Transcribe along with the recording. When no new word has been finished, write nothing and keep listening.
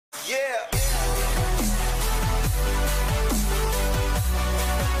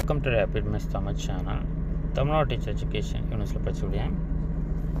Welcome to Rapid Miss Tamil channel. Tamil Teacher Education University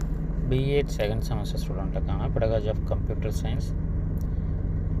B.Ed second semester student Pedagogy of Computer Science.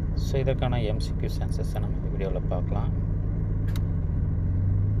 So இதற்கான MCQS answers நம்ம இந்த வீடியோல பார்க்கலாம்.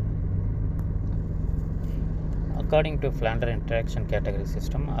 According to Flanders interaction category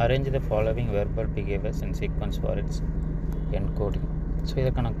system, arrange the following verbal behaviors in sequence for its encoding. So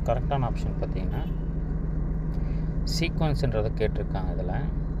இதற்கான கரெக்டான option பார்த்தீங்கன்னா சீக்வன்ஸ்ன்றதை கேட்டிருக்காங்க. இதில்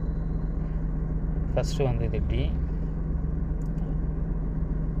ஃபஸ்ட்டு வந்து இது டி,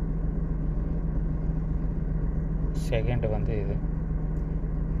 செகண்ட் வந்து இது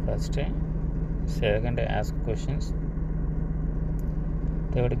first, second ask questions,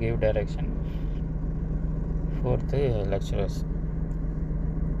 third give direction, fourth lecturers.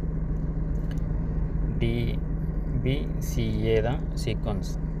 டிபிசிஏ தான்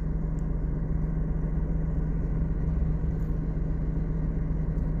sequence.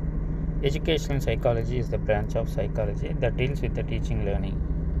 Educational psychology is the branch of psychology that deals with the teaching learning,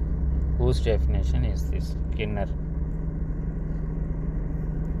 whose definition is this Skinner.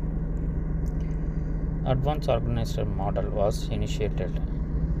 Advanced organizer model was initiated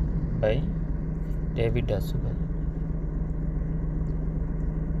by David WATSUP.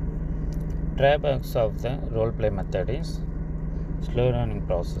 Drawbacks of the role play method is slow learning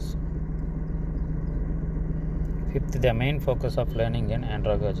process. Fifth, the main focus of learning in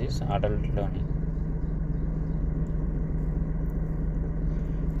andragogy is adult learning.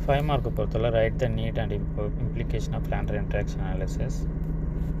 5 mark பொறுத்தவரை write the need and implication of Flanders interaction analysis.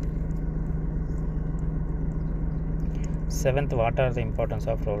 7th, what are the importance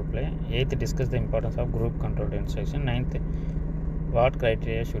of role play? 8th, discuss the importance of group controlled instruction. 9th, what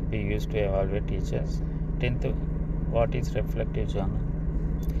criteria should be used to evaluate teachers? 10th, what is reflective journal?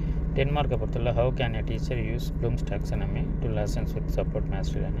 10 mark பொறுத்தவரை how can a teacher use Bloom's taxonomy to lessons with support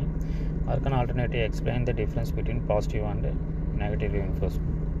mastery learning? Or can alternative explain the difference between positive and negative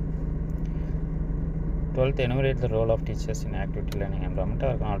reinforcement? 12th, enumerate the role of teachers in activity learning environment.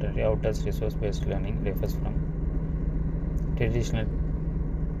 Or can alternative how does resource based learning differs from traditional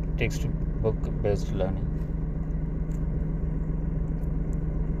textbook based learning?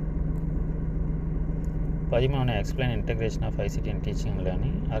 13, explain integration of ICT in teaching and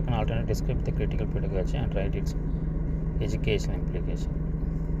learning. Or can alternate describe the critical pedagogy and write its educational implication.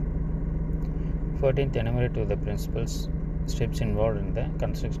 14th, enumerate the principles steps involved in the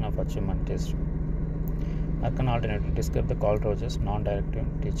construction of achievement test. Or can alternate describe the Carl Rogers non-directive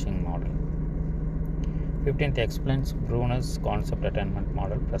teaching model. 15th, explains Bruner's concept attainment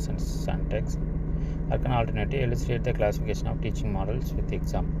model presents syntax. Or can alternate illustrate the classification of teaching models with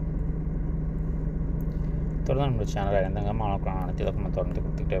example. தொடர்ந்து நம்ம சேனலை இருந்தாங்க மாணவர்களான அனைத்து தொடர்ந்து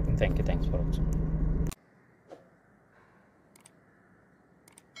கொடுத்துக்கிட்டே இருக்கும். Thank you, thanks for வாட்சிங்.